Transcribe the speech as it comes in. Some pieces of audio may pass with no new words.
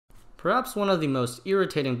Perhaps one of the most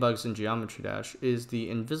irritating bugs in Geometry Dash is the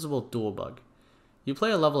invisible duel bug. You play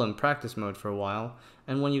a level in practice mode for a while,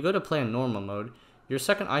 and when you go to play in normal mode, your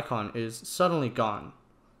second icon is suddenly gone.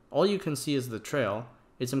 All you can see is the trail,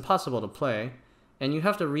 it's impossible to play, and you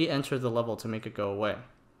have to re-enter the level to make it go away.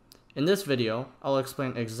 In this video, I'll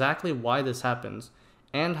explain exactly why this happens,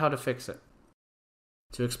 and how to fix it.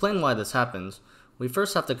 To explain why this happens, we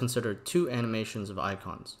first have to consider two animations of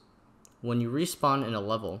icons. When you respawn in a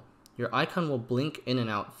level, your icon will blink in and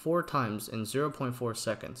out 4 times in 0.4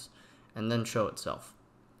 seconds, and then show itself.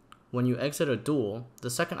 When you exit a duel, the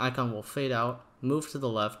second icon will fade out, move to the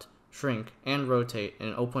left, shrink, and rotate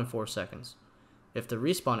in 0.4 seconds. If the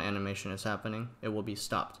respawn animation is happening, it will be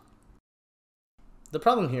stopped. The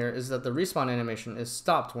problem here is that the respawn animation is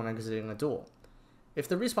stopped when exiting a duel. If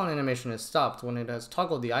the respawn animation is stopped when it has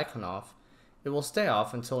toggled the icon off, it will stay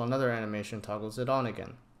off until another animation toggles it on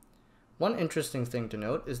again. One interesting thing to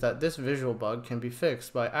note is that this visual bug can be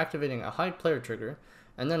fixed by activating a hide player trigger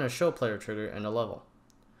and then a show player trigger in a level.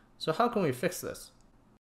 So how can we fix this?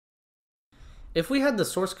 If we had the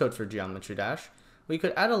source code for Geometry Dash, we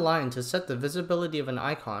could add a line to set the visibility of an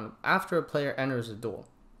icon after a player enters a duel.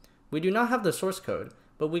 We do not have the source code,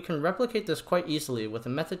 but we can replicate this quite easily with a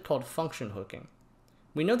method called function hooking.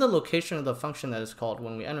 We know the location of the function that is called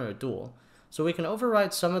when we enter a duel, so we can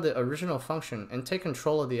override some of the original function and take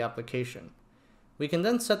control of the application. We can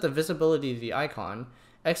then set the visibility of the icon,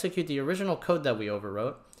 execute the original code that we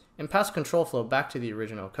overwrote, and pass control flow back to the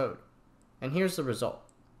original code. And here's the result.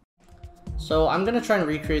 So I'm going to try and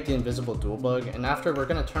recreate the invisible duel bug, and after we're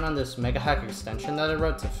going to turn on this MegaHack extension that I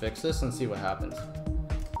wrote to fix this and see what happens.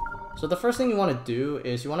 So the first thing you want to do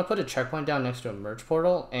is you want to put a checkpoint down next to a merge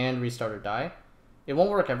portal and restart or die. It won't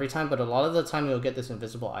work every time, but a lot of the time you'll get this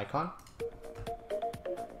invisible icon.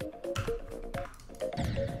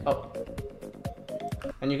 Oh.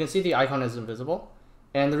 And you can see the icon is invisible.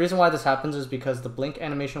 And the reason why this happens is because the blink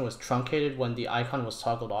animation was truncated when the icon was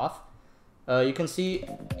toggled off. You can see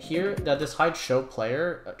here that this hide show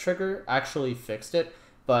player trigger actually fixed it,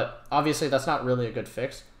 but obviously that's not really a good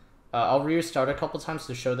fix. I'll restart a couple times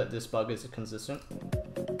to show that this bug is consistent.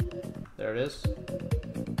 There it is.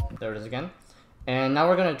 There it is again. And now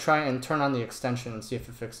we're going to try and turn on the extension and see if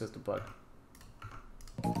it fixes the bug.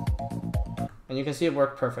 And you can see it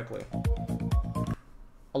worked perfectly.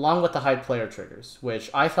 Along with the hide player triggers, which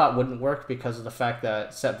I thought wouldn't work because of the fact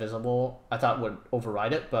that set visible I thought would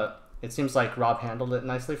override it, but it seems like Rob handled it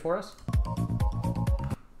nicely for us.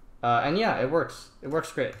 And yeah, it works. It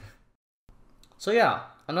works great. So yeah,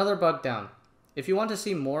 another bug down. If you want to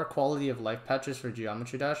see more quality of life patches for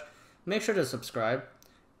Geometry Dash, make sure to subscribe.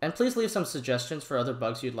 And please leave some suggestions for other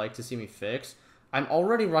bugs you'd like to see me fix. I'm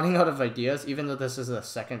already running out of ideas, even though this is the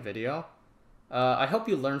second video. I hope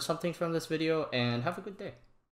you learned something from this video, and have a good day.